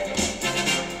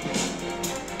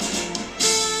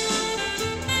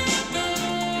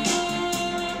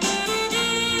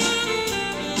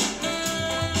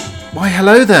Why,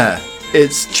 hello there.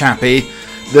 It's Chappie,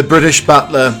 the British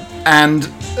butler, and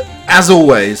as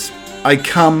always, I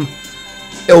come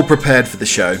ill-prepared for the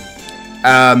show.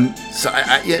 So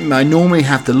I normally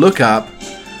have to look up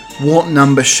what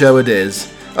number show it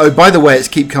is. Oh, by the way, it's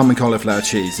Keep Calm and Cauliflower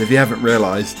Cheese, if you haven't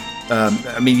realised.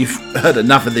 You've heard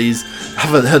enough of these.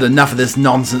 I've heard enough of this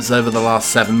nonsense over the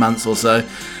last 7 months or so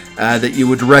that you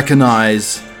would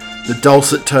recognise the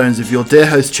dulcet tones of your dear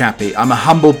host Chappie. I'm a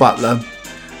humble butler.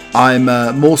 I'm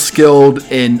more skilled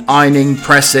in ironing,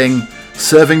 pressing,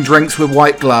 serving drinks with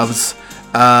white gloves,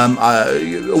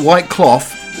 white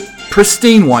cloth,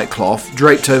 pristine white cloth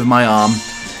draped over my arm,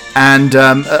 and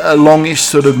a longish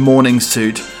sort of morning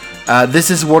suit. This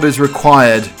is what is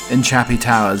required in Chappie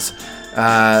Towers.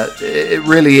 It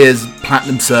really is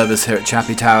platinum service here at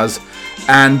Chappie Towers,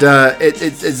 and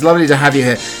it's lovely to have you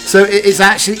here. So it's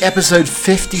actually episode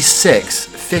 56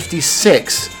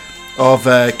 of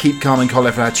Keep Calm and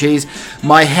Cauliflower Cheese.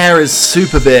 My hair is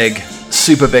super big.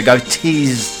 I've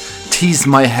teased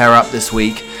my hair up this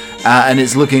week, and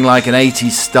it's looking like an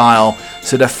 80s style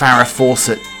sort of Farrah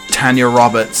Fawcett, Tanya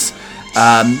Roberts,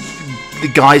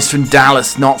 the guys from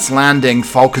Dallas, Knots Landing,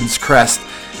 Falcon's Crest.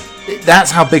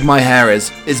 That's how big my hair is.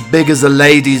 It's big as a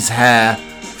lady's hair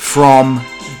from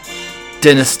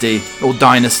Dynasty or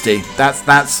Dynasty.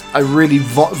 That's I really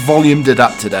volumed it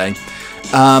up today.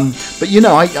 But you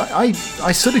know, I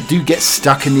sort of do get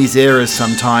stuck in these eras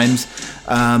sometimes.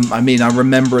 I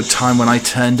remember a time when I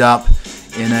turned up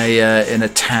in a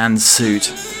tan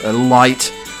suit, a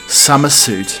light summer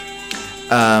suit,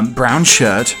 brown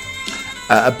shirt,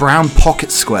 a brown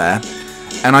pocket square,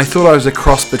 and I thought I was a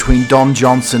cross between Don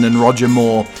Johnson and Roger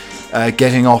Moore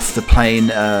getting off the plane,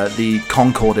 the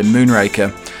Concorde in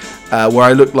Moonraker, where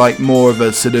I looked like more of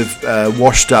a sort of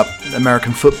washed-up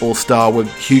American football star with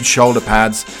huge shoulder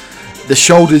pads. The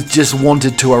shoulders just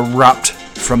wanted to erupt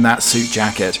from that suit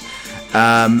jacket.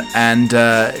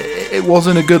 It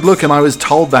wasn't a good look, and I was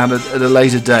told that at a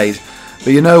later date.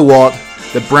 But you know what?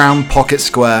 The brown pocket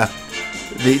square,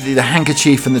 the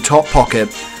handkerchief in the top pocket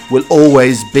will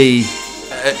always be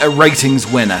a ratings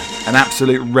winner, an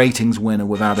absolute ratings winner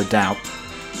without a doubt.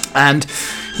 And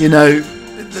you know,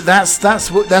 that's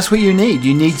what you need.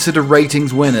 You need sort of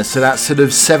ratings winners. So that sort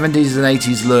of 70s and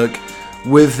 80s look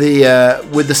with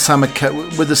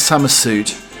the summer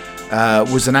suit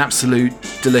was an absolute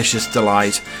delicious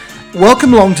delight.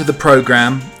 Welcome along to the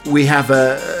program. We have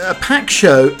a packed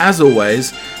show as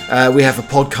always. We have a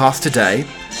podcast today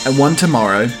and one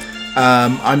tomorrow.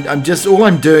 All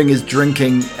I'm doing is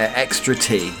drinking extra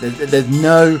tea.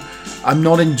 I'm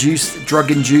not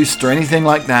drug induced or anything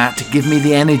like that to give me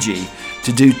the energy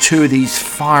to do 2 of these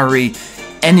fiery,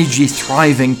 energy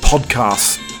thriving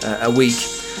podcasts a week.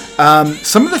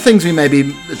 Some of the things we may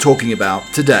be talking about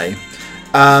today.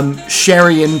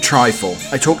 Sherry and trifle.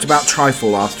 I talked about trifle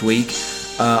last week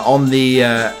on the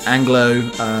Anglo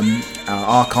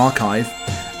Ark Archive,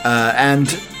 and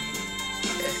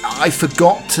I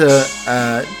forgot to.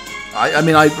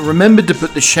 I remembered to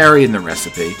put the sherry in the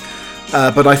recipe,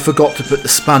 but I forgot to put the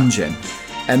sponge in.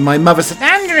 And my mother said,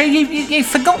 "Andrew, you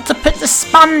forgot to put the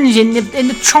sponge in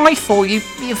the trifle. You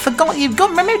forgot. You've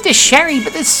got remember the sherry,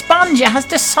 but the sponge it has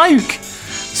to soak."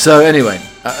 So anyway,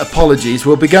 apologies.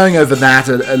 We'll be going over that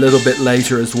a little bit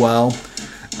later as well.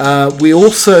 We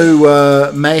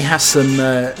also may have some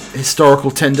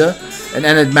historical tinder, an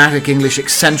enigmatic English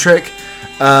eccentric,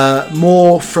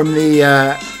 more from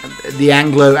the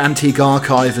Anglo Antique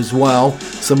Archive as well.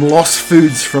 Some lost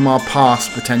foods from our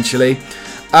past potentially.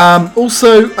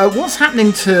 Also, what's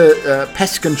happening to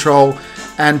pest control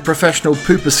and professional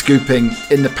pooper scooping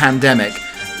in the pandemic?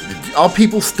 Are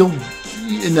people still,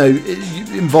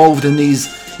 involved in these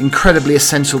incredibly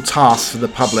essential tasks for the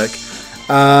public?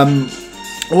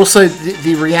 Also,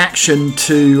 the reaction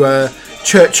to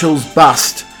Churchill's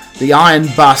bust, the iron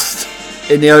bust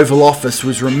in the Oval Office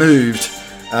was removed.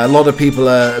 A lot of people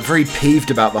are very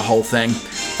peeved about the whole thing.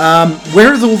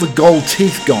 Where have all the gold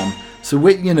teeth gone? So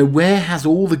where has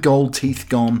all the gold teeth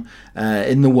gone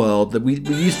in the world? That we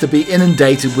used to be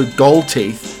inundated with gold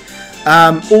teeth.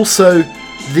 Also,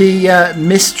 the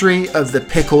mystery of the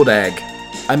pickled egg.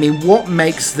 I mean, what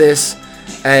makes this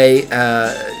an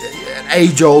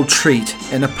age-old treat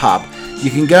in a pub? You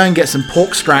can go and get some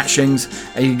pork scratchings,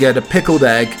 and you can get a pickled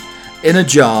egg in a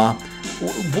jar.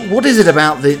 What is it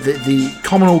about the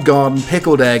Commonweal Garden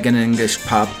pickled egg in an English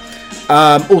pub?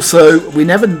 Also, we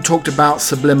never talked about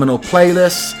subliminal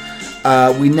playlists.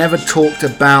 We never talked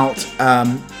about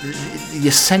the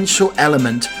essential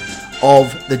element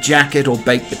of the jacket or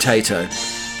baked potato.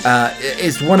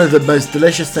 It's one of the most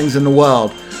delicious things in the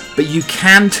world, but you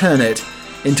can turn it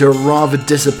into a rather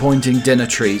disappointing dinner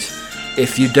treat.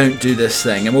 if you don't do this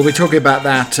thing. And we'll be talking about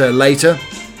that later.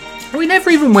 We never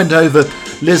even went over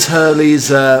Liz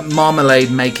Hurley's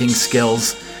marmalade making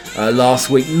skills last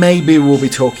week. Maybe we'll be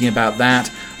talking about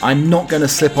that. I'm not going to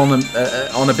slip on a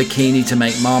bikini to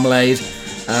make marmalade.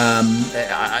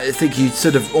 I think you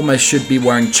sort of almost should be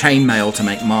wearing chainmail to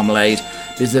make marmalade,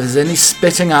 because if there's any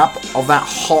spitting up of that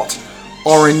hot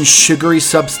orange sugary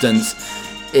substance,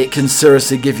 it can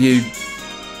seriously give you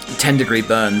 10-degree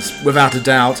burns, without a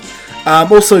doubt.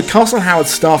 Also, Castle Howard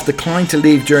staff declined to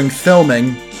leave during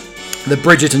filming the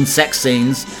Bridgerton sex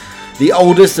scenes. The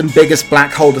oldest and biggest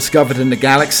black hole discovered in the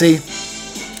galaxy.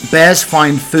 Bears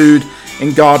find food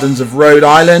in gardens of Rhode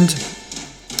Island.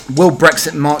 Will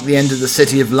Brexit mark the end of the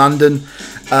City of London?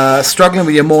 Struggling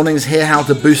with your mornings, hear how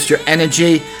to boost your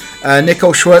energy.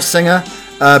 Nicole Schwartzinger.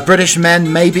 British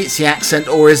men, maybe it's the accent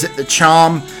or is it the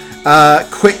charm?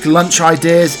 Quick lunch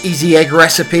ideas, easy egg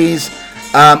recipes.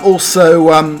 Also,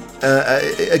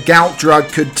 a gout drug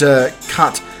could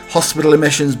cut hospital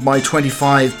admissions by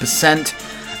 25%.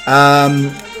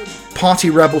 Party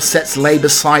rebel sets Labour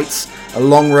sights a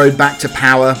long road back to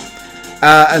power.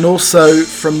 And also,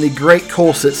 from the great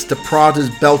corsets to Prada's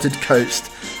belted coast,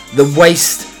 the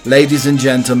waist, ladies and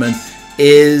gentlemen,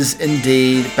 is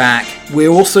indeed back. We're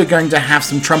also going to have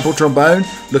some Trumple Trombone,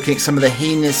 looking at some of the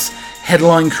heinous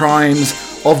headline crimes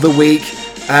of the week,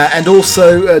 and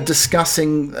also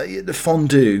discussing the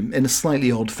fondue in a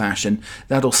slightly odd fashion.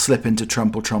 That'll slip into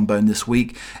Trumple Trombone this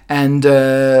week. And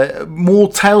more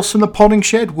tales from the Potting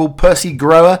Shed. Will Percy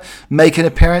Grower make an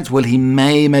appearance? Well, he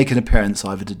may make an appearance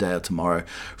either today or tomorrow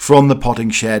from the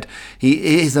Potting Shed.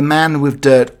 He is a man with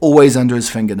dirt always under his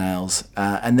fingernails.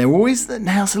 And they're always the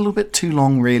nails a little bit too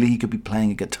long, really. He could be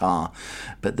playing a guitar.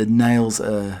 But the nails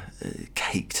are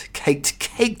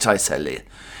caked, I say,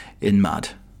 in mud.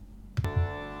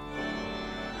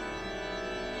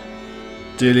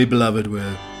 Dearly beloved,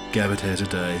 we're gathered here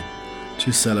today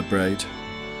to celebrate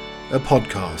a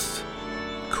podcast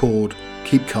called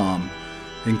Keep Calm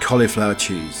in Cauliflower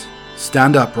Cheese.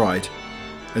 Stand upright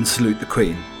and salute the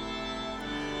Queen.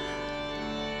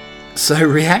 So,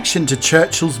 reaction to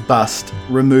Churchill's bust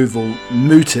removal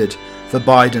mooted for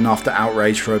Biden after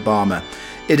outrage for Obama.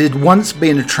 It had once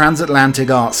been a transatlantic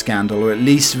art scandal, or at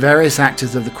least various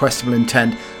actors of the questionable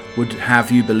intent would have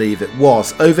you believe it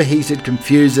was. Overheated,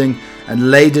 confusing,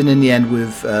 and laden in the end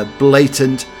with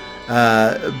blatant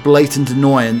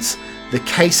annoyance, the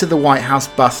case of the White House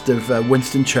bust of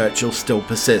Winston Churchill still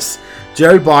persists.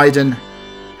 Joe Biden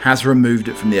has removed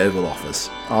it from the Oval Office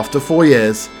after 4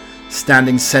 years,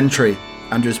 standing sentry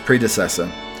under his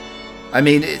predecessor. I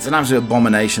mean, it's an absolute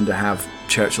abomination to have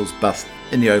Churchill's bust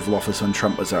in the Oval Office when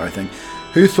Trump was there, I think.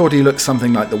 Who thought he looked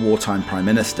something like the wartime Prime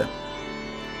Minister?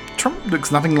 Trump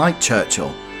looks nothing like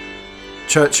Churchill.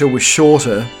 Churchill was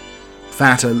shorter,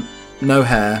 fatter, no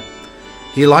hair.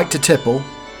 He liked to tipple.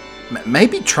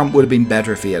 Maybe Trump would have been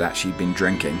better if he had actually been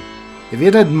drinking. If he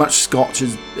had had much scotch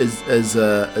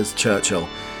as Churchill,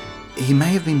 he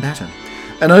may have been better.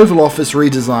 An Oval Office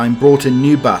redesign brought in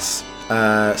new busts.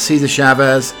 Cesar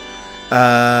Chavez,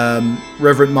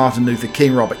 Reverend Martin Luther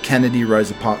King, Robert Kennedy,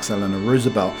 Rosa Parks, Eleanor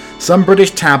Roosevelt. Some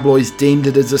British tabloids deemed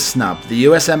it as a snub. The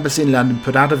US Embassy in London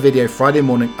put out a video Friday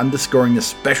morning underscoring the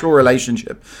special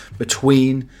relationship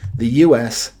between the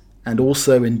US and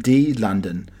also indeed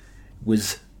London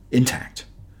was intact.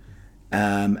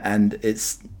 And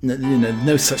it's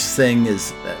no such thing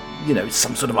as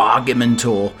some sort of argument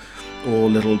or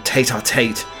little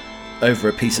tete-a-tete over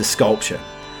a piece of sculpture.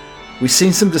 We've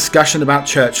seen some discussion about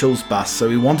Churchill's bust, so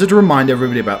we wanted to remind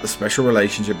everybody about the special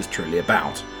relationship it's truly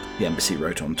about, the embassy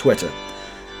wrote on Twitter.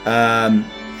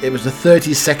 It was a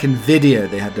 30-second video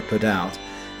they had to put out.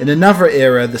 In another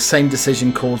era, the same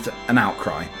decision caused an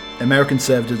outcry. American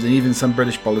conservatives and even some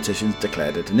British politicians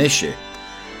declared it an issue.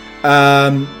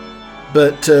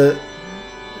 But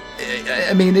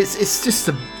it's just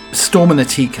a storm in a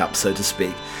teacup, so to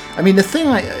speak. I mean, the thing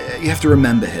you have to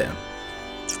remember here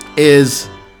is,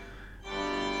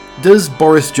 does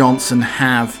Boris Johnson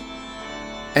have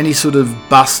any sort of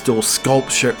bust or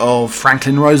sculpture of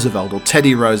Franklin Roosevelt or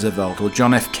Teddy Roosevelt or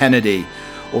John F. Kennedy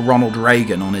or Ronald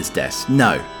Reagan on his desk?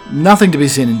 No. Nothing to be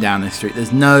seen in Downing Street.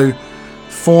 There's no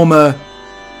former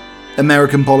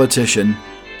American politician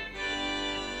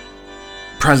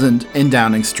present in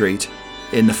Downing Street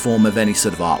in the form of any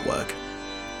sort of artwork.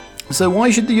 So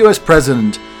why should the US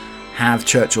president have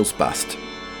Churchill's bust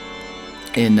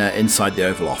inside the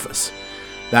Oval Office?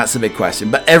 That's a big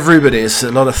question. But everybody is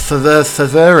a lot of furore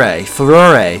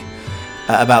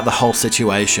about the whole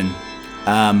situation.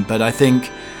 But I think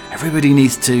everybody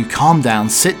needs to calm down,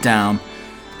 sit down,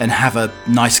 and have a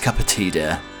nice cup of tea,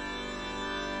 dear.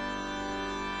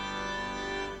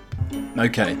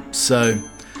 Okay, so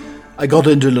I got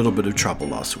into a little bit of trouble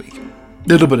last week.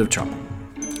 Little bit of trouble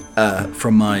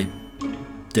from my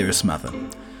dearest mother.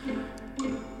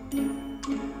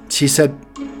 She said,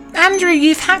 Andrew,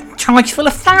 you've had trifle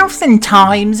 1,000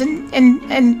 times, and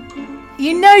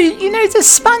you know there's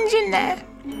sponge in there.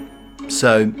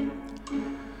 So,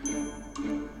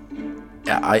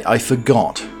 yeah, I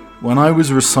forgot when I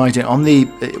was reciting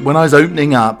when I was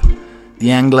opening up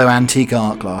the Anglo Antique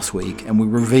Ark last week, and we're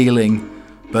revealing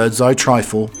Bird's Eye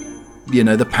Trifle,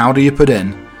 the powder you put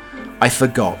in. I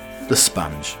forgot the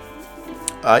sponge.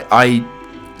 I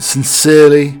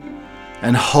sincerely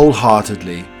and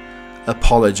wholeheartedly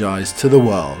apologise to the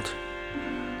world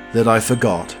that I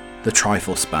forgot the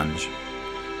trifle sponge.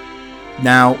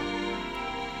 Now,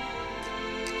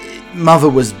 Mother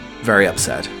was very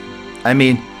upset. I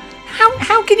mean,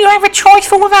 how can you have a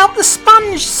trifle without the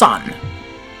sponge, son?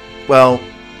 Well,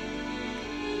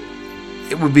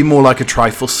 it would be more like a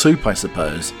trifle soup, I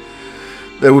suppose.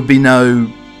 There would be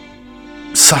no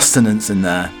sustenance in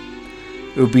there.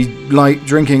 It would be like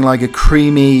drinking like a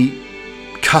creamy,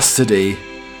 custardy,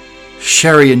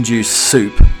 sherry-induced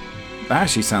soup. That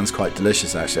actually sounds quite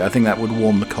delicious, actually. I think that would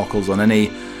warm the cockles on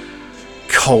any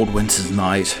cold winter's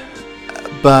night.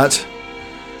 But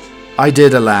I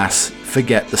did, alas,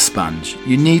 forget the sponge.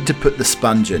 You need to put the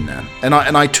sponge in there. And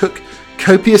I took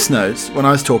copious notes when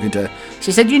I was talking to her.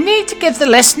 She said, you need to give the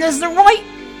listeners the right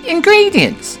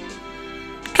ingredients.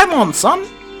 Come on, son.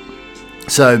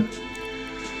 So,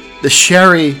 the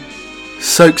sherry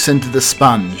soaks into the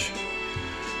sponge.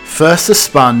 First the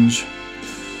sponge,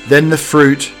 then the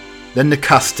fruit, then the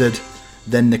custard,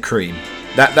 then the cream.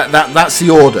 That's the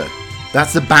order.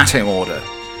 That's the batting order.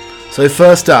 So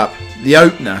first up, the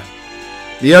opener.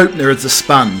 The opener is the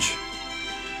sponge.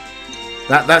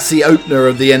 That's the opener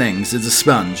of the innings, is the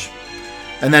sponge.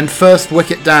 And then first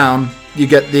wicket down, you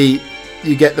get the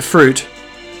fruit.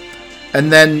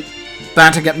 And then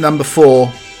batting at number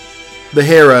 4, the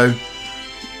hero,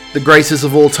 the greatest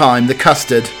of all time, the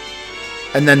custard,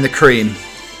 and then the cream.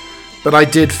 But I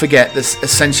did forget this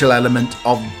essential element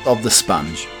of the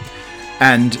sponge.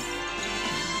 And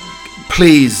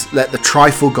please let the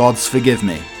trifle gods forgive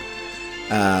me.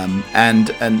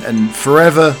 And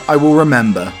forever I will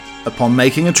remember, upon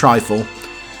making a trifle,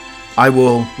 I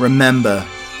will remember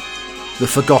the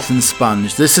forgotten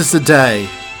sponge. This is the day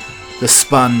the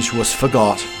sponge was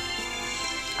forgot.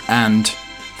 And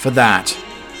for that,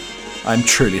 I'm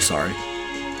truly sorry.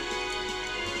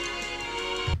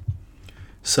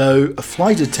 So, a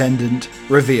flight attendant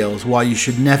reveals why you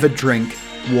should never drink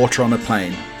water on a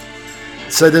plane.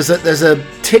 So there's a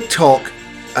TikTok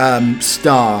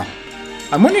star.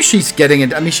 I'm wondering if she's getting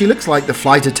it. I mean, she looks like the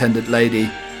flight attendant lady.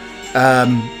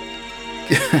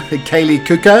 Kaylee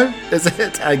Kuko, is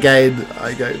it? Again,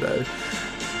 I don't know.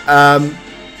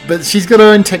 But she's got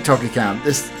her own TikTok account.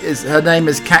 Her name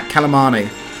is Kat Kalamani,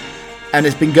 and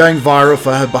it's been going viral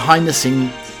for her behind the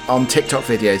scenes on TikTok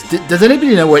videos. Does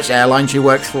anybody know which airline she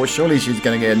works for? Surely she's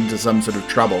going to get into some sort of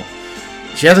trouble.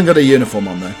 She hasn't got a uniform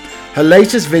on though. Her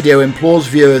latest video implores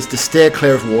viewers to steer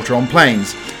clear of water on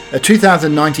planes. A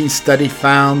 2019 study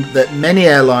found that many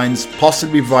airlines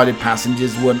possibly provided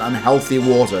passengers with unhealthy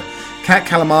water. Kat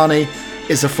Kalamani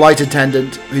is a flight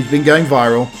attendant who's been going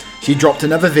viral. She dropped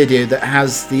another video that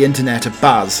has the internet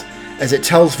abuzz, as it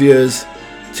tells viewers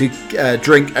to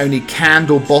drink only canned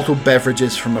or bottled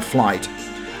beverages from a flight.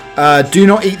 Do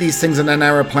not eat these things on an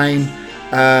aeroplane,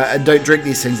 and don't drink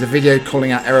these things. The video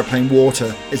calling out aeroplane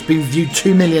water has been viewed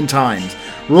 2 million times.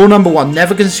 Rule number 1,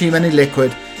 never consume any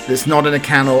liquid that's not in a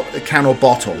can or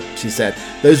bottle, she said.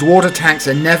 Those water tanks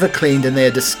are never cleaned and they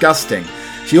are disgusting.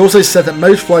 She also said that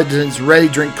most flight attendants rarely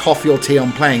drink coffee or tea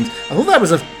on planes. I thought that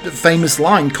was a famous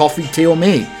line, coffee, tea or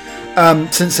me,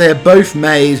 since they are both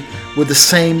made with the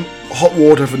same hot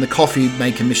water from the coffee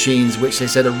making machines, which they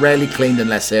said are rarely cleaned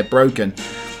unless they're broken.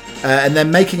 And then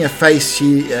making a face,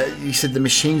 he said the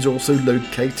machines are also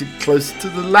located close to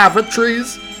the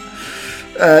lavatories.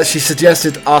 She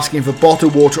suggested asking for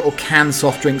bottled water or canned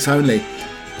soft drinks only.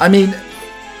 I mean,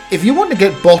 if you want to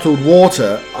get bottled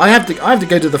water, I have to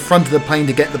go to the front of the plane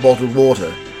to get the bottled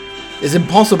water. It's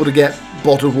impossible to get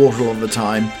bottled water all the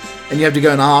time, and you have to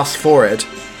go and ask for it,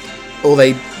 or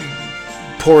they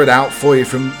pour it out for you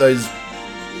from those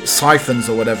siphons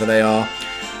or whatever they are.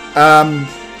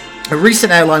 A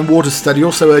recent airline water study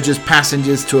also urges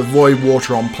passengers to avoid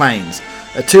water on planes.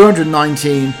 A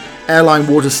 2019 airline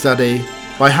water study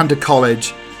by Hunter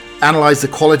College analysed the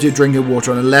quality of drinking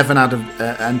water on 11 out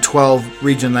of 12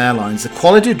 regional airlines. The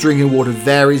quality of drinking water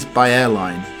varies by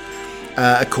airline,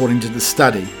 according to the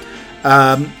study.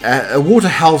 A water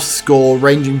health score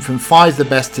ranging from 5 the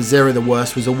best to 0 the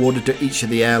worst was awarded to each of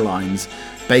the airlines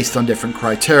based on different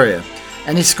criteria.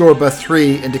 Any score above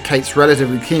 3 indicates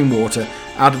relatively clean water.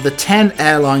 Out of the 10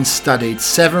 airlines studied,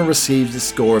 7 received a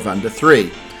score of under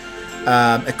 3,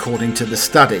 according to the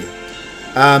study.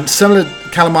 Similar,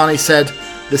 Kalamani said,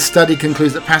 the study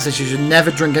concludes that passengers should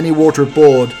never drink any water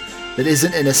aboard that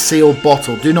isn't in a sealed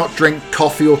bottle. Do not drink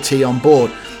coffee or tea on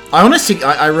board. I honestly,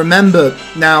 I remember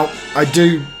now. I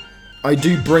do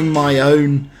bring my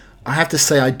own. I have to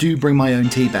say, I do bring my own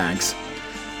tea bags.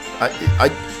 I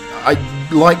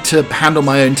like to handle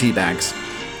my own tea bags.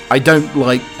 I don't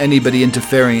like anybody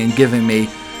interfering and giving me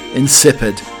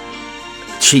insipid,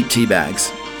 cheap tea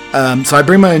bags. So I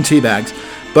bring my own tea bags,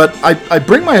 but I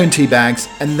bring my own tea bags,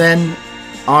 and then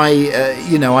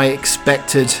I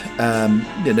expected a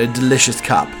delicious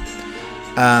cup.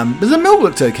 But the milk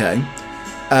looked okay.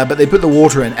 But they put the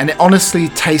water in, and it honestly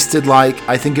tasted like,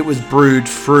 I think it was brewed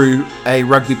through a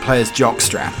rugby player's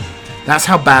jockstrap. That's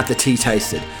how bad the tea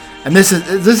tasted. And this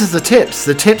is the tips.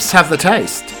 The tips have the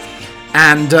taste,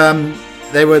 and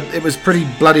it was pretty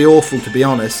bloody awful, to be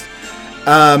honest.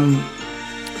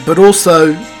 But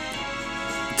also,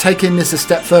 taking this a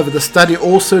step further, the study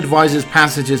also advises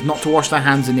passengers not to wash their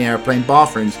hands in the airplane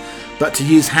bathrooms, but to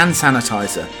use hand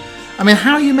sanitizer. I mean,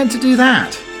 how are you meant to do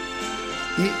that?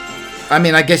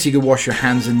 I guess you could wash your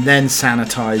hands and then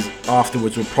sanitize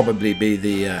afterwards. Will probably be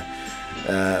the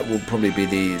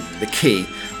key.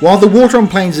 While the water on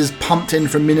planes is pumped in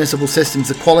from municipal systems,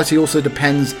 the quality also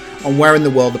depends on where in the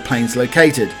world the plane's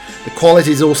located. The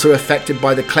quality is also affected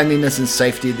by the cleanliness and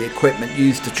safety of the equipment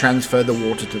used to transfer the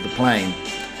water to the plane.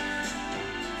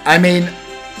 I mean,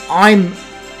 I'm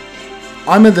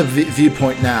at the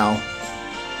viewpoint now.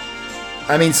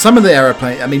 I mean, some of the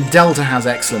aeroplanes. I mean, Delta has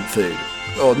excellent food.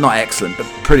 Or not excellent, but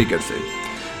pretty good food.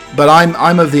 But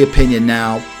I'm of the opinion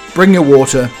now, bring your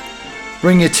water,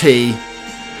 bring your tea.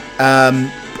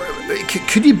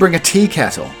 Could you bring a tea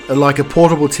kettle, like a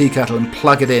portable tea kettle, and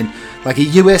plug it in, like a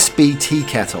USB tea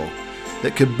kettle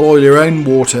that could boil your own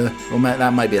water? Well,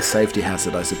 that might be a safety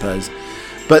hazard, I suppose.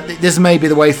 But this may be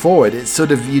the way forward. It's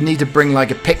sort of, you need to bring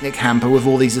like a picnic hamper with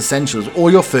all these essentials,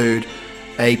 all your food,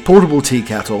 a portable tea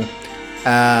kettle,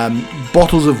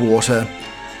 bottles of water.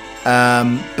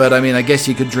 But I mean, I guess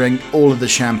you could drink all of the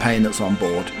champagne that's on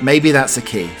board. Maybe that's the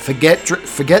key. Forget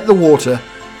the water.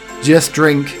 Just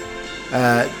drink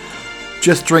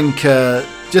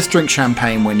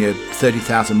champagne when you're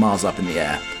 30,000 miles up in the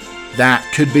air. That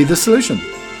could be the solution.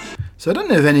 So I don't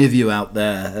know if any of you out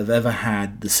there have ever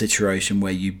had the situation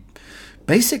where you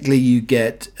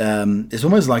get it's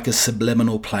almost like a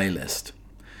subliminal playlist.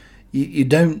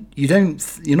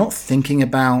 You're not thinking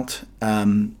about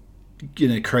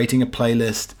creating a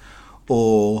playlist,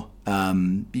 or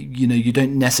you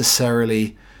don't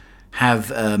necessarily have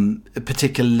a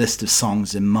particular list of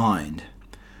songs in mind.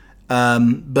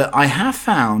 But I have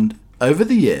found over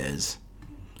the years,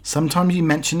 sometimes you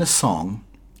mention a song,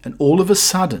 and all of a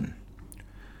sudden,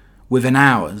 within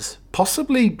hours,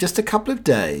 possibly just a couple of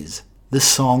days, the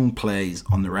song plays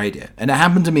on the radio. And it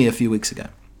happened to me a few weeks ago.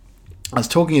 I was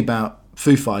talking about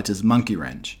Foo Fighters' Monkey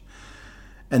Wrench,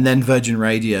 and then Virgin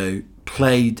Radio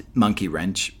played Monkey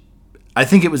Wrench. I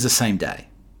think it was the same day,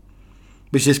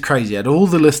 which is crazy. I had all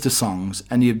the list of songs,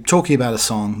 and you're talking about a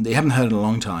song that you haven't heard in a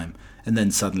long time, and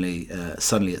then suddenly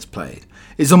it's played.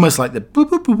 It's almost like the boop,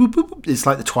 boop, boop, boop, boop, boop. It's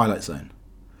like the Twilight Zone.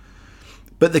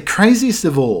 But the craziest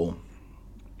of all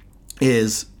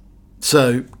is,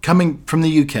 so coming from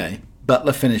the UK,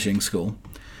 Butler Finishing School,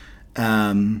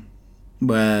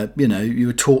 where you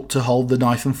were taught to hold the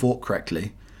knife and fork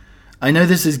correctly. I know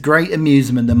this is great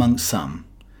amusement amongst some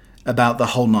about the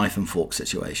whole knife and fork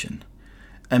situation.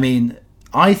 I mean,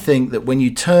 I think that when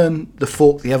you turn the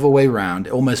fork the other way around,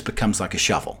 it almost becomes like a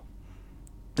shovel.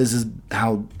 This is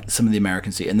how some of the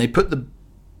Americans see it. And they put the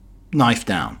knife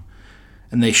down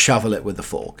and they shovel it with the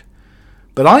fork.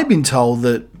 But I've been told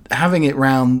that having it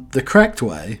round the correct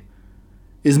way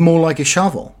is more like a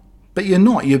shovel. But you're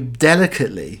not. You're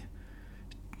delicately,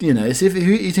 it's if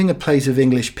you're eating a plate of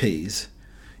English peas,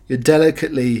 you're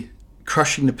delicately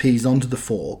crushing the peas onto the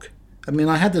fork. I mean,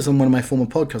 I had this on one of my former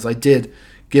podcasts. I did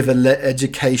give an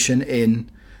education in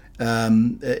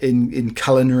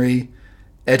culinary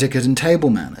etiquette and table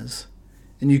manners.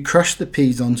 And you crush the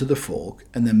peas onto the fork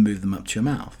and then move them up to your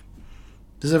mouth.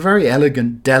 There's a very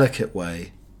elegant, delicate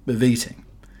way of eating.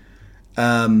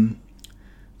 But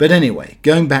anyway,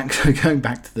 going back to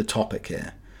the topic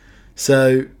here.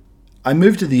 So I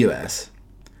moved to the US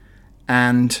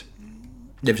and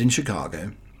lived in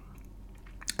Chicago,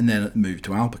 and then moved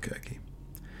to Albuquerque.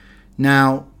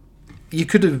 Now, you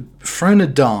could have thrown a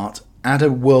dart at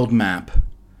a world map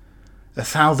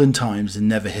 1,000 times and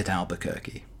never hit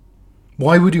Albuquerque.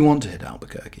 Why would you want to hit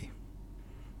Albuquerque?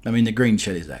 I mean, the green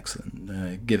chili is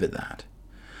excellent. Give it that.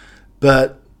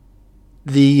 But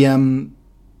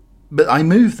but I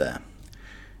moved there.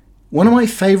 One of my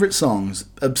favourite songs,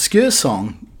 obscure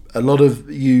song, a lot of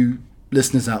you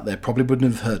listeners out there probably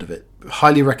wouldn't have heard of it.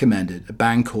 Highly recommended. A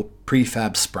band called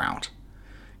Prefab Sprout.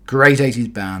 Great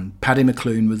 80s band. Paddy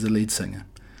McClune was the lead singer.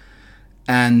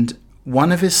 And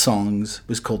one of his songs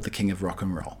was called The King of Rock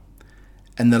and Roll.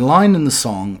 And the line in the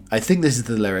song, I think this is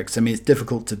the lyrics. I mean, it's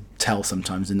difficult to tell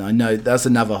sometimes, and I know that's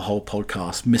another whole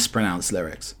podcast, mispronounced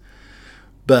lyrics.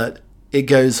 But it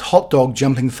goes, hot dog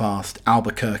jumping fast,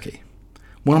 Albuquerque.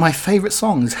 One of my favourite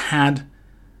songs had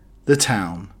the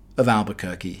town of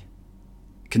Albuquerque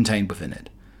contained within it.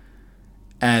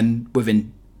 And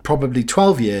within probably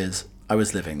 12 years, I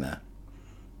was living there.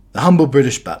 The humble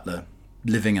British butler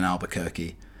living in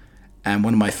Albuquerque. And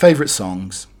one of my favourite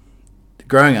songs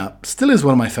growing up, still is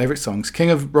one of my favourite songs, King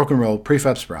of Rock and Roll,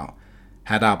 Prefab Sprout,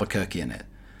 had Albuquerque in it.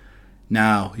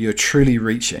 Now you're truly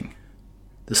reaching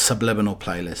the subliminal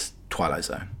playlist Twilight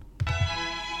Zone.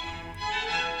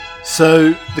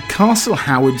 So the Castle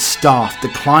Howard staff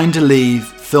declined to leave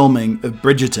filming of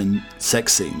Bridgerton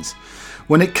sex scenes.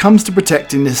 When it comes to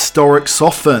protecting the historic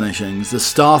soft furnishings, the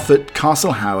staff at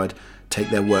Castle Howard take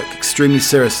their work extremely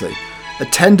seriously.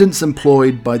 Attendants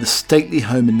employed by the stately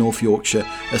home in North Yorkshire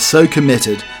are so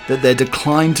committed that they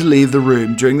declined to leave the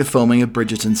room during the filming of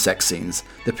Bridgerton sex scenes,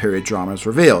 the period drama has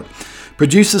revealed.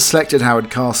 Producers selected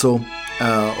Howard Castle,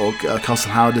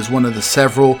 Castle Howard, as one of the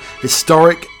several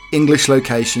historic English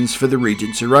locations for the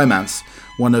Regency romance,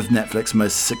 one of Netflix's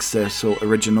most successful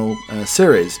original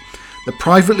series. The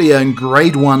privately owned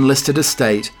Grade 1 listed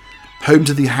estate, home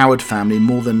to the Howard family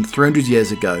more than 300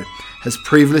 years ago, has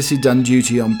previously done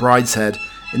duty on Brideshead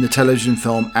in the television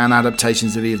film and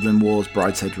adaptations of Evelyn Waugh's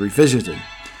Brideshead Revisited.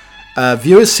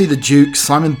 Viewers see the Duke,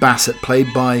 Simon Bassett,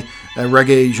 played by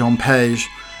Regé Jean Page,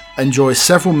 enjoy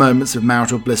several moments of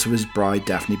marital bliss with his bride,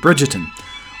 Daphne Bridgerton.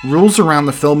 Rules around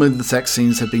the filming of the sex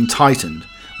scenes have been tightened,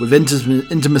 with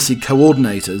intimacy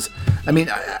coordinators. I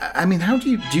mean, how do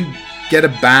you get a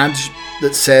badge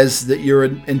that says that you're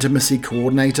an intimacy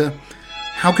coordinator?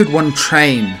 How could one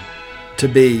train to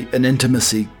be an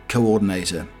intimacy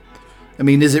coordinator? I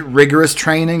mean, is it rigorous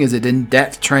training? Is it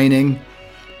in-depth training?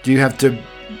 Do you have to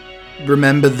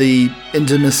remember the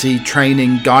intimacy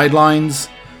training guidelines?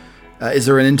 Is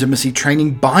there an intimacy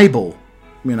training Bible?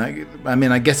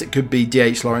 I guess it could be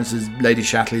D.H. Lawrence's Lady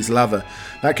Chatterley's Lover.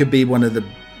 That could be one of the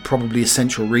probably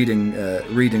essential reading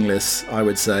lists, I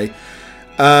would say.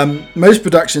 Most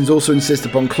productions also insist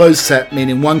upon closed set,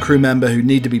 meaning one crew member who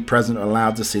need to be present are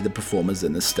allowed to see the performers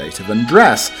in a state of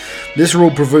undress. This rule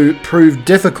proved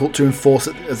difficult to enforce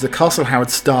as the Castle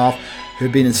Howard staff, who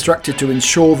had been instructed to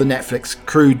ensure the Netflix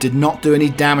crew did not do any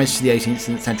damage to the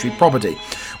 18th century property.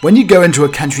 When you go into a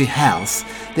country house,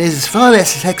 there's far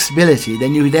less flexibility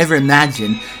than you would ever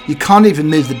imagine. You can't even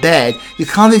move the bed, you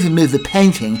can't even move the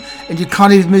painting, and you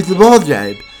can't even move the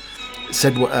wardrobe,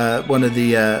 said one of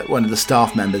the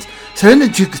staff members. So in the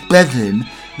Duke's bedroom,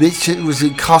 which was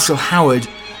at Castle Howard,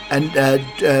 and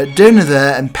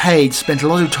Donovan and Page spent a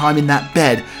lot of time in that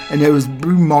bed, and there was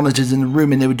room monitors in the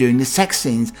room, and they were doing the sex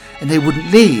scenes, and they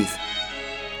wouldn't leave.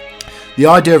 The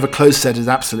idea of a closed set is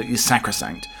absolutely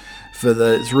sacrosanct. For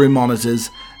the room monitors,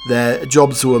 their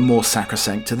jobs were more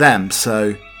sacrosanct to them,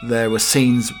 so there were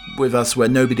scenes with us where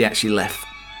nobody actually left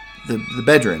the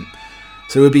bedroom.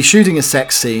 So we'd be shooting a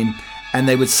sex scene, and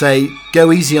they would say,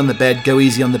 "Go easy on the bed, go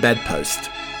easy on the bedpost."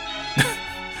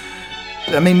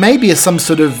 I mean, maybe some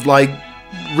sort of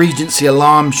Regency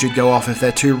alarm should go off if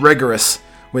they're too rigorous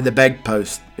with the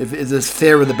bedpost, if there's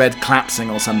fear of the bed collapsing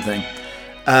or something.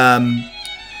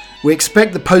 We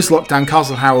expect the post-lockdown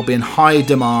Castle Howard will be in high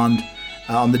demand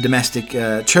on the domestic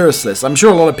tourist list. I'm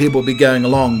sure a lot of people will be going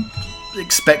along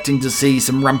expecting to see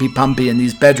some rumpy-pumpy in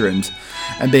these bedrooms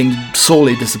and being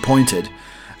sorely disappointed.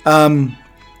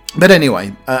 But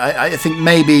anyway, I think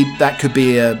maybe that could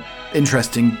be an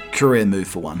interesting career move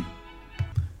for one.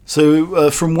 So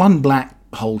from one black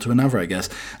hole to another, I guess.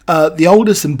 The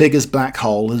oldest and biggest black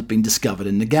hole has been discovered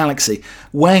in the galaxy,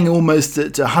 weighing almost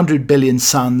at 100 billion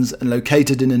suns and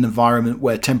located in an environment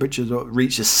where temperatures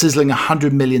reach a sizzling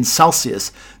 100 million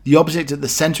Celsius. The object at the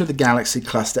center of the galaxy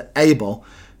cluster, Abell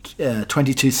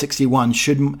 2261,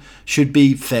 should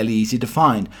be fairly easy to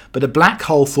find, but a black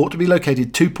hole thought to be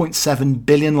located 2.7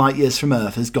 billion light years from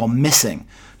Earth has gone missing,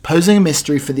 posing a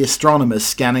mystery for the astronomers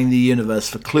scanning the universe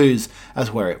for clues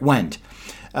as where it went.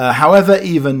 However,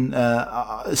 even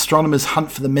astronomers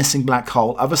hunt for the missing black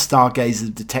hole, other stargazers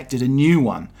have detected a new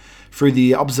one through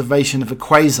the observation of a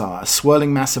quasar, a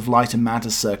swirling mass of light and matter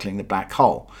circling the black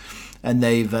hole. And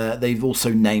they've also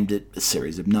named it a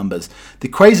series of numbers. The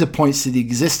quasar points to the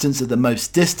existence of the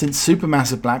most distant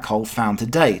supermassive black hole found to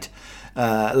date.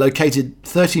 Located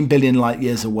 13 billion light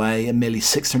years away and merely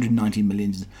 690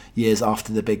 million years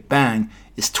after the Big Bang,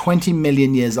 is 20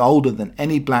 million years older than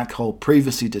any black hole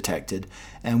previously detected,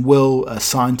 and will,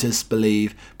 scientists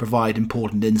believe, provide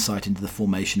important insight into the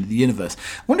formation of the universe.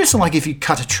 I wonder if you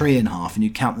cut a tree in half and you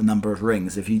count the number of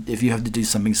rings, if you have to do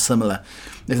something similar,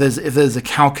 if there's a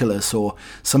calculus or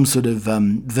some sort of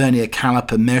vernier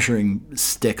caliper measuring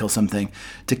stick or something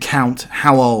to count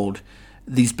how old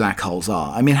these black holes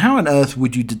are. I mean, how on earth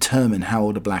would you determine how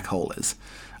old a black hole is?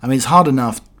 I mean, it's hard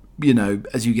enough,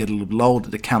 as you get a little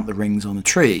older to count the rings on a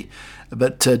tree,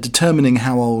 but determining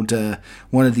how old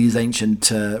one of these ancient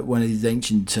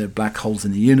black holes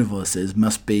in the universe is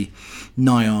must be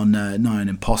nigh on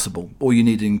impossible. Or you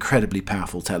need an incredibly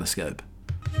powerful telescope.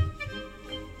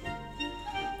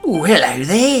 Oh, hello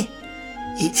there.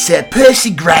 It's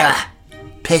Percy Grower.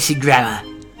 Percy Grower.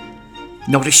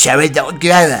 Not a shower, not a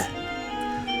grower.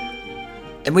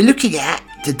 And we're looking at,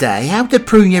 today, how to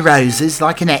prune your roses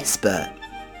like an expert.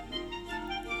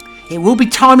 It will be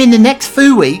time in the next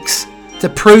few weeks to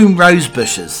prune rose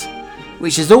bushes,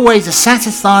 which is always a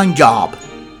satisfying job.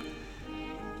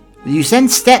 You then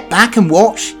step back and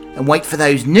watch and wait for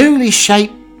those newly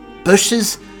shaped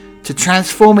bushes to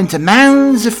transform into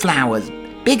mounds of flowers,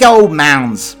 big old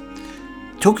mounds.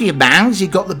 Talking of mounds,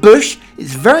 you've got the bush.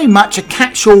 It's very much a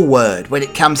catch-all word when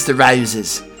it comes to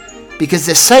roses, because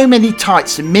there's so many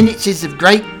types, from miniatures of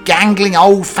great gangling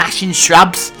old-fashioned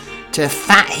shrubs to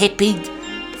fat-hipped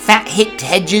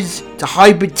hedges to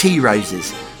hybrid tea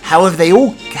roses. However, they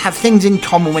all have things in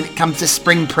common when it comes to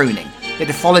spring pruning. You have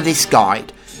to follow this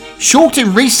guide. Short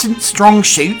and recent strong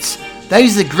shoots,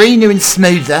 those are greener and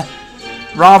smoother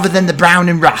rather than the brown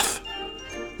and rough.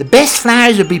 The best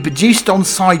flowers will be produced on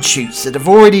side shoots that have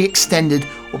already extended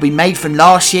or been made from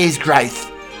last year's growth.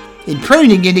 In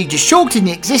pruning, you need to shorten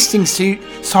the existing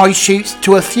side shoots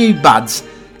to a few buds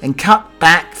and cut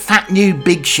back fat new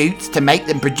big shoots to make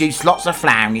them produce lots of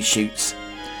flowering shoots.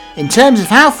 In terms of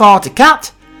how far to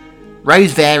cut,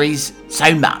 rose varies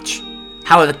so much.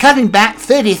 However, cutting back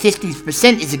 30 or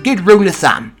 50% is a good rule of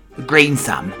thumb, a green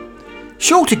thumb.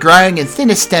 Shorter growing and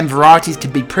thinner stem varieties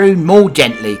can be pruned more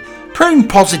gently. Prune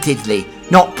positively,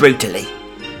 not brutally.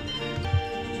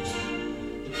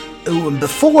 Oh, and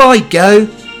before I go,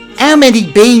 how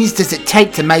many beans does it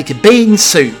take to make a bean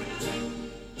soup?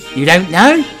 You don't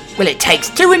know? Well, it takes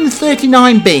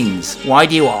 239 beans. Why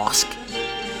do you ask?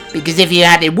 Because if you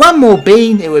added one more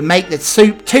bean, it would make the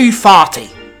soup too farty.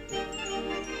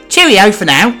 Cheerio for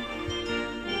now.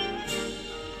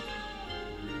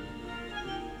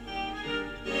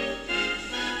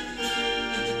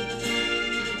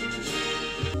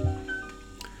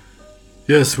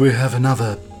 Yes, we have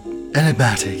another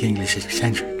enigmatic English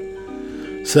eccentric.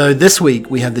 So this week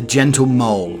we have the Gentle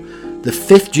Mole. The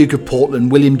 5th Duke of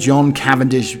Portland, William John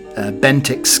Cavendish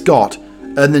Bentinck Scott,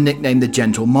 earned the nickname the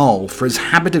Gentle Mole for his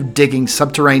habit of digging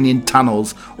subterranean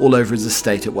tunnels all over his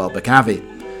estate at Welbeck Abbey.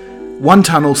 One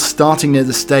tunnel starting near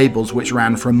the stables, which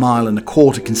ran for 1.25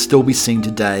 miles, can still be seen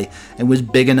today and was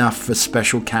big enough for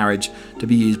special carriage to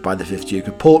be used by the 5th Duke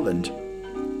of Portland.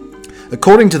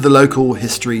 According to the local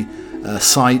history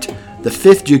site, the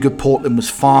 5th Duke of Portland was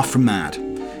far from mad.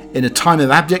 In a time of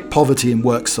abject poverty in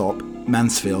Worksop,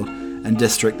 Mansfield and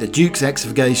district, the Duke's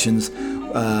excavations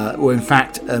were in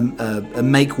fact a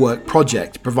make-work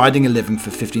project, providing a living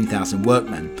for 15,000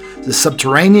 workmen. The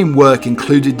subterranean work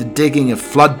included the digging of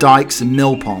flood dikes and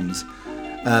mill ponds.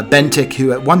 Bentinck,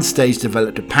 who at one stage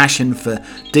developed a passion for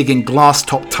digging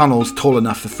glass-topped tunnels tall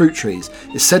enough for fruit trees,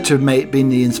 is said to have been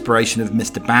the inspiration of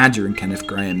Mr. Badger in Kenneth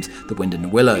Grahame's The Wind in the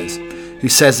Willows, who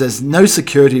says there's no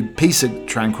security, peace or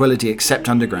tranquility except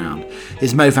underground.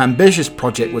 His most ambitious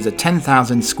project was a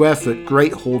 10,000 square foot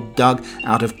great hall dug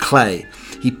out of clay.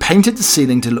 He painted the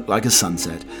ceiling to look like a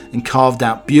sunset and carved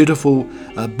out beautiful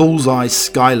bullseye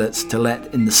skylets to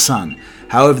let in the sun.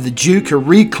 However, the Duke, a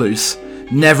recluse,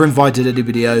 never invited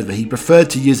anybody over. He preferred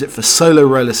to use it for solo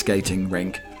roller skating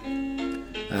rink,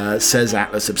 says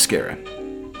Atlas Obscura.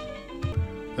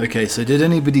 Okay, so did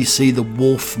anybody see the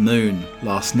Wolf Moon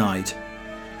last night?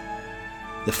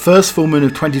 The first full moon of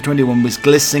 2021 was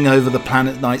glistening over the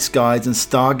planet night skies, and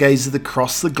stargazers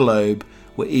across the globe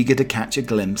were eager to catch a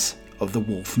glimpse of the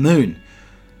Wolf Moon.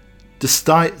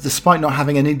 Despite not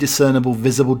having any discernible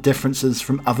visible differences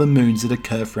from other moons that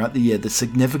occur throughout the year, the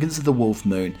significance of the Wolf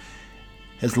Moon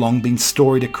has long been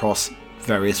storied across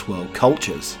various world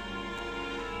cultures.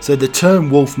 So the term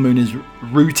wolf moon is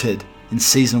rooted in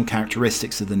seasonal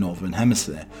characteristics of the Northern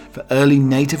Hemisphere. For early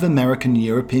Native American and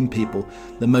European people,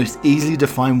 the most easily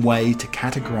defined way to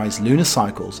categorize lunar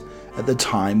cycles at the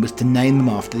time was to name them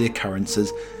after the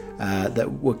occurrences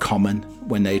that were common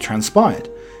when they transpired.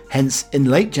 Hence, in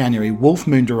late January, wolf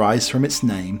moon derives from its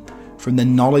name from the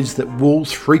knowledge that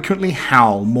wolves frequently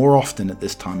howl more often at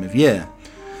this time of year.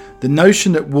 The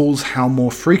notion that wolves howl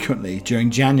more frequently during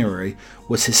January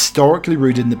was historically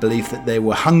rooted in the belief that they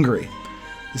were hungry.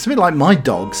 It's a bit like my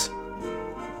dogs,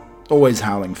 always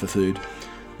howling for food.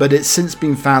 But it's since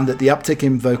been found that the uptick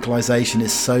in vocalization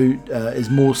is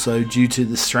more so due to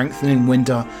the strengthening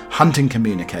winter hunting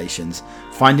communications,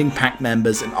 finding pack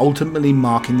members and ultimately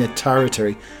marking their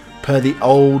territory per the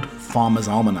old Farmer's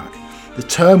Almanac. The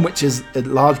term, which is a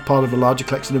large part of a larger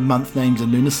collection of month names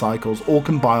and lunar cycles, all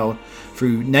compiled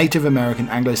through Native American,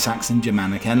 Anglo-Saxon,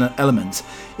 Germanic elements,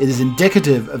 it is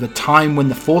indicative of a time when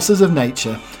the forces of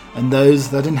nature and those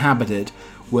that inhabit it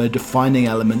were defining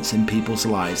elements in people's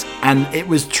lives. And it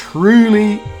was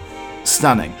truly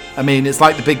stunning. I mean, it's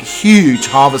like the big, huge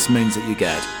harvest moons that you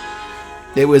get.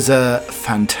 It was a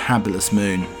fantabulous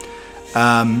moon.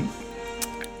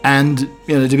 And,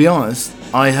 you know, to be honest,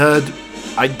 I heard,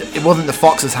 it wasn't the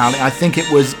foxes howling, I think it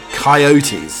was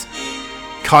coyotes.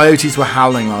 Coyotes were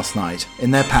howling last night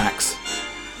in their packs.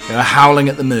 They were howling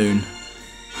at the moon.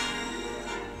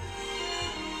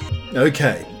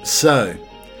 Okay, so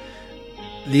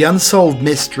the unsolved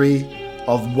mystery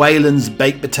of Wayland's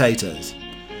baked potatoes.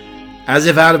 As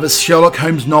if out of a Sherlock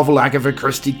Holmes novel, Agatha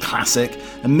Christie classic,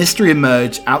 a mystery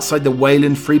emerged outside the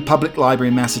Wayland Free Public Library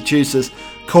in Massachusetts.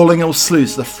 Calling all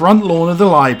sleuths, the front lawn of the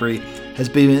library has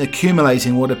been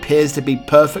accumulating what appears to be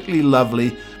perfectly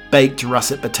lovely baked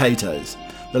russet potatoes,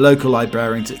 the local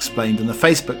librarians explained on the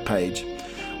Facebook page.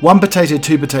 One potato,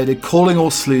 two potato, calling all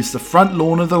sleuths, the front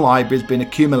lawn of the library has been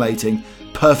accumulating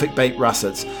perfect baked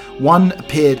russets. One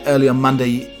appeared early on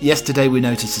Monday. Yesterday we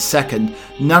noticed a second.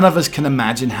 None of us can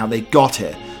imagine how they got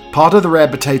here. Part of the rare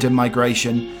potato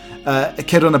migration. A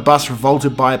kid on a bus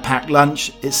revolted by a packed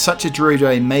lunch. It's such a dreary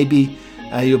day. Maybe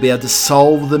you'll be able to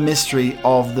solve the mystery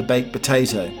of the baked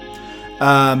potato.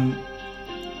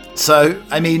 So,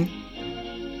 I mean,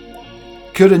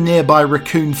 could a nearby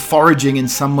raccoon foraging in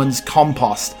someone's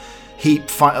compost heap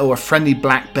or a friendly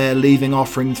black bear leaving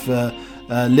offerings for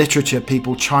literature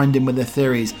people chimed in with their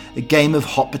theories? A game of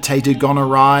hot potato gone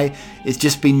awry? It's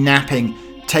just been napping,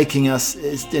 taking us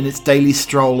in its daily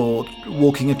stroll or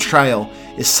walking a trail?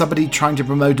 Is somebody trying to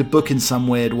promote a book in some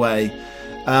weird way?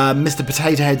 Mr.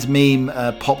 Potato Head's meme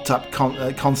popped up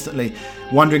constantly,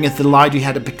 wondering if the library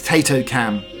had a potato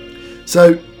cam.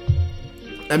 So,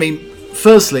 I mean,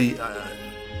 firstly,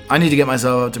 I need to get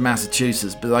myself up to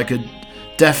Massachusetts, but I could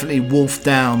definitely wolf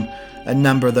down a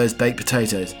number of those baked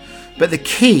potatoes. But the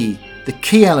key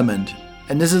element,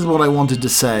 and this is what I wanted to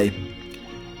say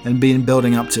and been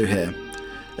building up to here,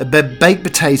 a baked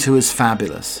potato is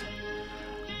fabulous,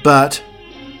 but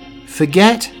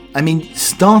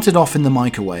start it off in the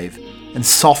microwave and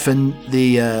soften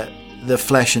the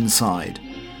flesh inside.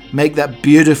 Make that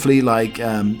beautifully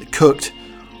cooked,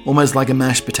 almost like a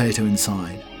mashed potato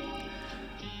inside.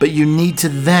 But you need to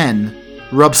then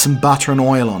rub some butter and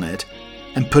oil on it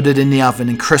and put it in the oven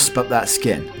and crisp up that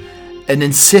skin. An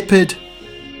insipid,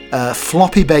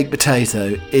 floppy baked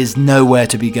potato is nowhere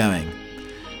to be going.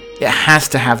 It has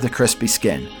to have the crispy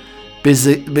skin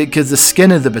because the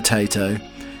skin of the potato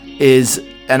is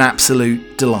an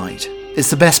absolute delight. It's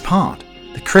the best part.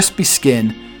 The crispy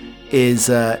skin is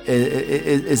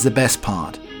the best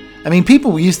part. I mean,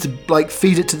 people used to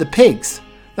feed it to the pigs.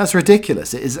 That's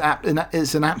ridiculous. It's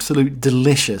an absolute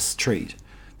delicious treat,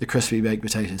 the crispy baked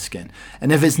potato skin.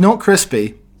 And if it's not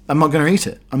crispy, I'm not going to eat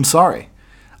it. I'm sorry.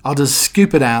 I'll just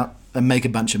scoop it out and make a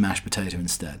bunch of mashed potato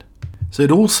instead. So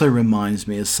it also reminds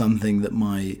me of something that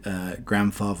my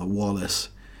grandfather Wallace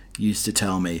used to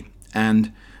tell me.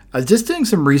 And I was just doing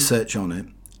some research on it,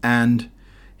 and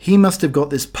he must have got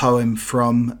this poem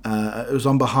from, it was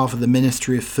on behalf of the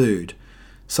Ministry of Food,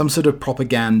 some sort of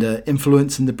propaganda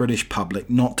influencing the British public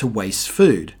not to waste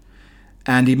food.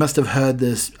 And he must have heard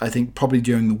this, I think, probably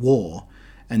during the war,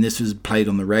 and this was played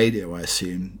on the radio, I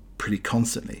assume, pretty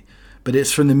constantly. But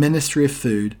it's from the Ministry of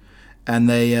Food, and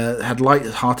they had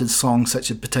light-hearted songs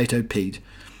such as Potato Pete,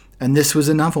 and this was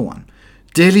another one.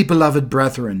 Dearly beloved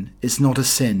brethren, it's not a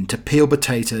sin to peel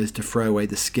potatoes to throw away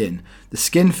the skin. The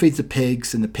skin feeds the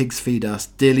pigs, and the pigs feed us.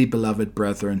 Dearly beloved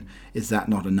brethren, is that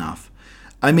not enough?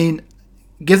 I mean,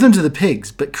 give them to the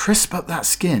pigs, but crisp up that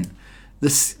skin. The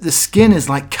skin is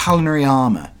like culinary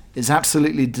armour. It's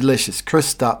absolutely delicious,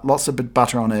 crust up, lots of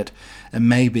butter on it, and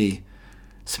maybe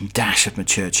some dash of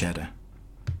mature cheddar.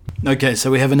 Okay,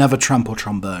 so we have another trump or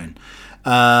trombone.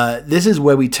 This is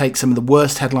where we take some of the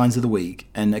worst headlines of the week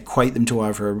and equate them to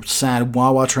either a sad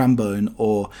wah-wah trombone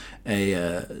or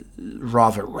a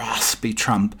rather raspy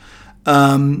trump.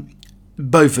 All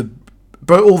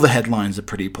the headlines are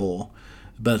pretty poor,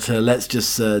 but let's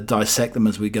just dissect them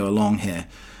as we go along here.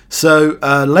 So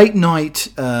a late night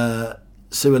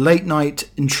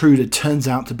intruder turns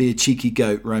out to be a cheeky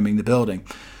goat roaming the building.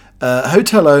 A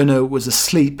hotel owner was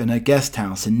asleep in her guest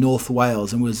house in North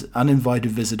Wales and was uninvited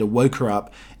visitor woke her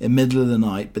up in the middle of the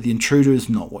night, but the intruder is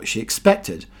not what she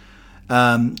expected.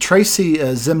 Tracy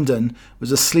Zimden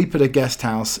was asleep at a guest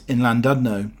house in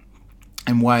Llandudno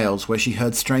in Wales, where she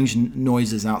heard strange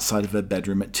noises outside of her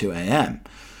bedroom at 2 a.m.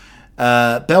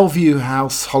 Bellevue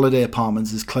House Holiday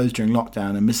Apartments is closed during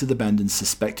lockdown, and Mrs. Benden's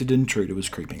suspected intruder was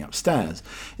creeping upstairs.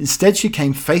 Instead, she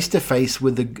came face to face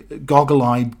with the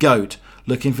goggle-eyed goat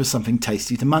looking for something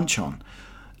tasty to munch on.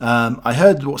 I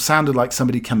heard what sounded like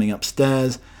somebody coming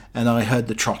upstairs, and I heard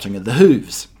the trotting of the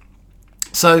hooves.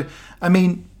 So, I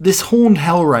mean, this horned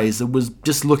hellraiser was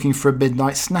just looking for a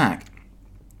midnight snack.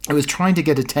 It was trying to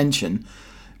get attention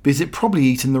because it probably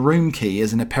eaten the room key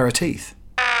as an aperitif.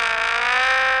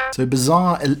 So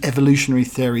bizarre evolutionary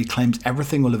theory claims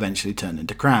everything will eventually turn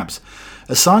into crabs.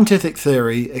 A scientific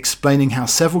theory explaining how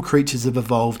several creatures have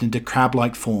evolved into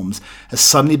crab-like forms has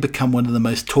suddenly become one of the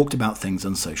most talked about things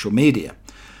on social media.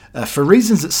 For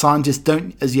reasons that scientists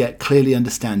don't as yet clearly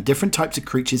understand, different types of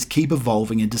creatures keep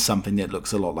evolving into something that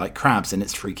looks a lot like crabs, and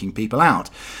it's freaking people out.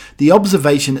 The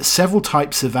observation that several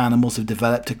types of animals have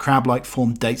developed a crab-like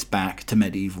form dates back to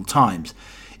medieval times.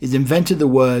 It invented the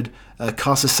word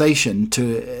carcissation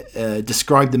to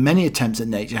describe the many attempts that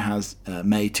nature has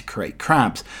made to create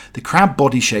crabs. The crab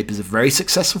body shape is a very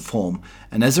successful form,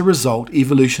 and as a result,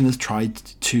 evolution has tried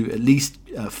to at least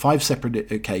 5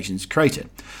 separate occasions create it.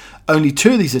 Only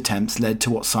 2 of these attempts led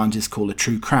to what scientists call a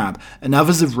true crab, and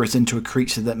others have risen to a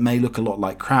creature that may look a lot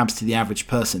like crabs to the average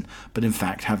person, but in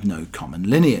fact have no common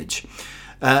lineage.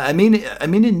 I mean,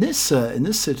 in this sort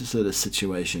of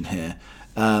situation here,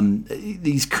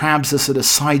 these crabs are sort of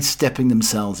sidestepping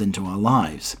themselves into our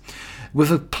lives.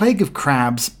 With a plague of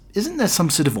crabs, isn't there some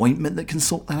sort of ointment that can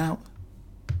sort that out?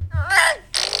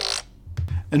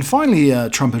 And finally,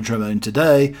 Trump and Trombone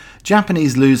today,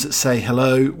 Japanese loos that say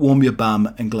hello, warm your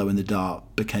bum, and glow in the dark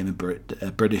became a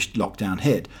British lockdown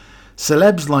hit.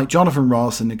 Celebs like Jonathan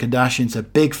Ross and the Kardashians are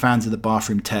big fans of the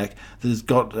bathroom tech that has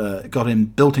got in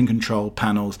built-in control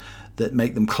panels that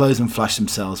make them close and flush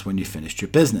themselves when you finished your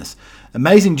business.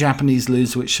 Amazing Japanese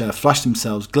loos which flush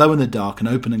themselves, glow in the dark, and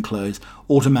open and close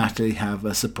automatically have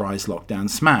a surprise lockdown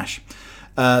smash.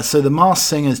 So the masked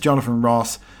singers Jonathan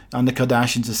Ross and the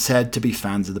Kardashians are said to be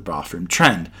fans of the bathroom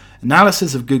trend.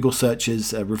 Analysis of Google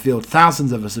searches revealed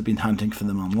thousands of us have been hunting for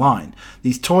them online.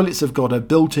 These toilets have got a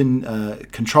built-in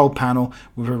control panel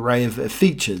with an array of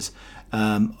features,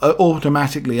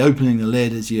 automatically opening the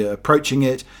lid as you're approaching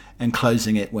it and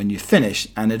closing it when you finish,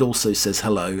 and it also says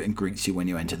hello and greets you when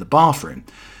you enter the bathroom.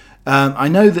 I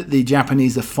know that the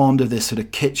Japanese are fond of this sort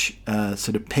of kitsch,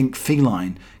 sort of pink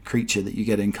feline creature that you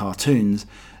get in cartoons.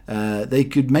 They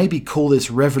could maybe call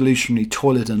this revolutionary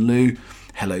toilet and loo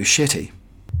Hello Shitty.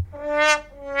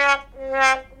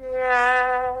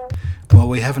 Well,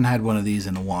 we haven't had one of these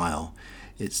in a while.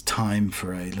 It's time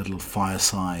for a little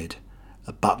fireside,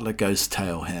 a butler ghost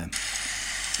tale here.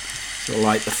 So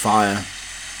light the fire.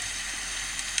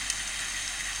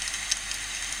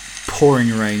 Pouring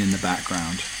rain in the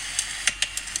background.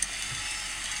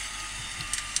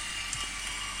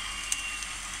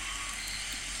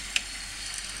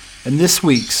 And this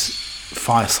week's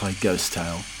fireside ghost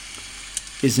tale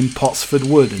is in Potsford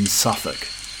Wood in Suffolk.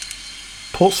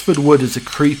 Potsford Wood is a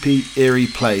creepy, eerie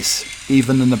place,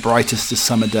 even in the brightest of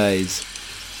summer days.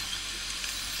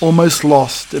 Almost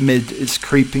lost amid its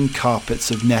creeping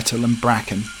carpets of nettle and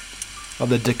bracken are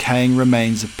the decaying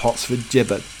remains of Potsford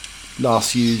gibbet,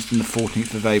 last used on the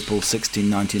 14th of April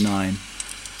 1699,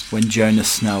 when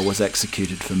Jonas Snell was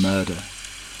executed for murder.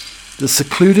 The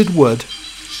secluded wood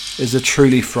is a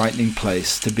truly frightening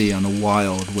place to be on a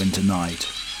wild winter night.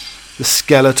 The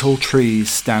skeletal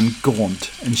trees stand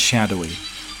gaunt and shadowy,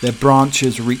 their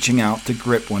branches reaching out to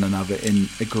grip one another in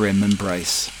a grim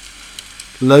embrace.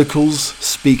 Locals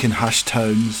speak in hushed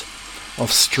tones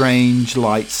of strange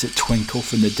lights that twinkle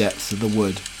from the depths of the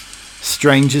wood.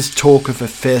 Strangers talk of a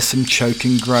fearsome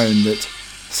choking groan that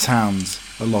sounds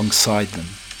alongside them.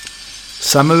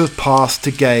 Some who have passed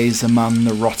to gaze among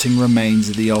the rotting remains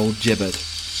of the old gibbet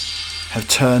have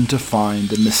turned to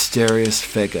find a mysterious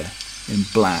figure in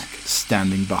black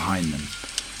standing behind them,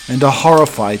 and are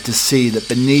horrified to see that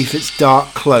beneath its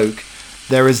dark cloak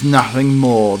there is nothing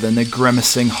more than a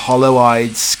grimacing,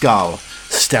 hollow-eyed skull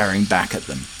staring back at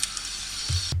them.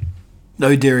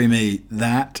 Oh dearie me,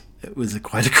 it was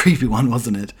quite a creepy one,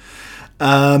 wasn't it?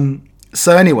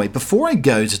 So anyway, before I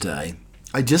go today,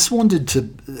 I just wanted to,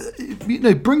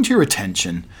 bring to your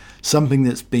attention something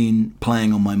that's been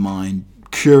playing on my mind,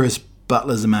 Curious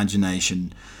Butler's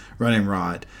imagination, running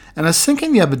riot. And I was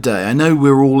thinking the other day, I know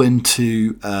we're all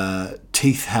into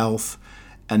teeth health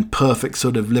and perfect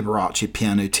sort of Liberace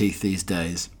piano teeth these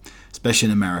days, especially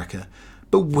in America.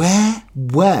 But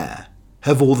where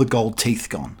have all the gold teeth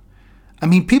gone? I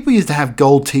mean, people used to have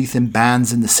gold teeth in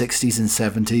bands in the 60s and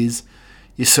 70s.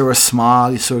 You saw a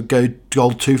Smile, you saw a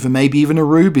gold tooth, and maybe even a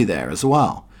ruby there as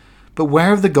well. But where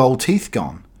have the gold teeth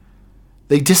gone?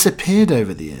 They disappeared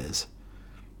over the years.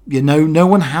 No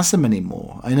one has them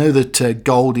anymore. I know that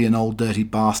Goldie and Old Dirty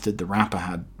Bastard, the rapper,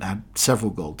 had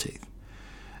several gold teeth.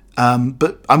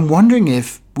 But I'm wondering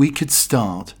if we could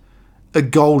start a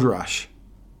gold rush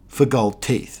for gold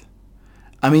teeth.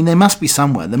 I mean, they must be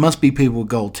somewhere. There must be people with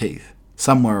gold teeth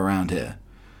somewhere around here.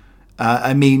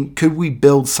 Could we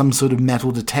build some sort of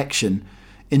metal detection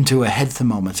into a head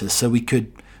thermometer so we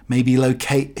could maybe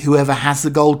locate whoever has the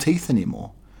gold teeth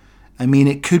anymore? I mean,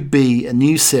 it could be a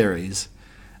new series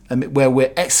where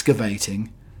we're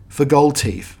excavating for gold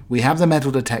teeth. We have the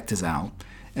metal detectors out,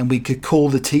 and we could call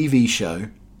the TV show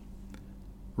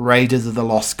Raiders of the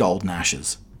Lost Gold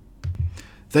Nashers.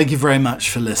 Thank you very much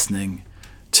for listening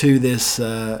to this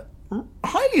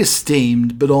highly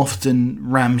esteemed but often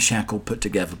ramshackle put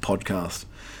together podcast.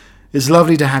 It's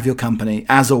lovely to have your company,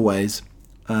 as always,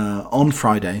 on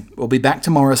Friday. We'll be back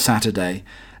tomorrow, Saturday,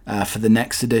 for the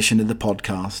next edition of the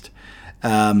podcast.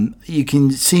 You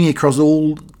can see me across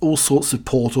all sorts of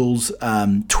portals.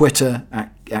 Twitter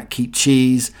at Keep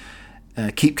Cheese,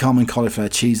 Keep Calm and Cauliflower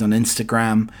Cheese on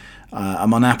Instagram.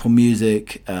 I'm on Apple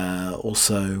Music,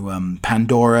 also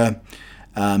Pandora,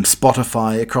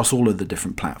 Spotify, across all of the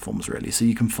different platforms really. So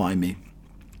you can find me.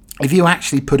 If you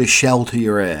actually put a shell to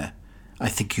your ear, I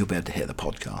think you'll be able to hear the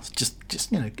podcast.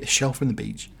 Just a shell from the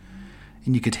beach,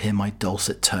 and you could hear my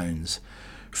dulcet tones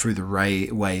through the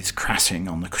waves crashing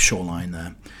on the shoreline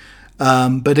there.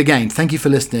 But again, thank you for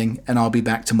listening, and I'll be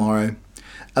back tomorrow.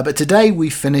 But today we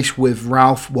finish with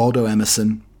Ralph Waldo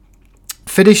Emerson.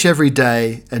 Finish every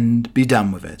day and be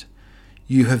done with it.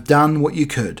 You have done what you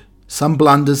could. Some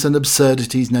blunders and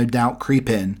absurdities no doubt creep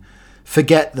in.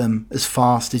 Forget them as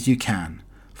fast as you can.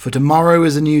 For tomorrow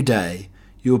is a new day.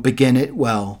 You will begin it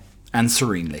well and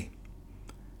serenely.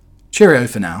 Cheerio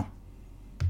for now.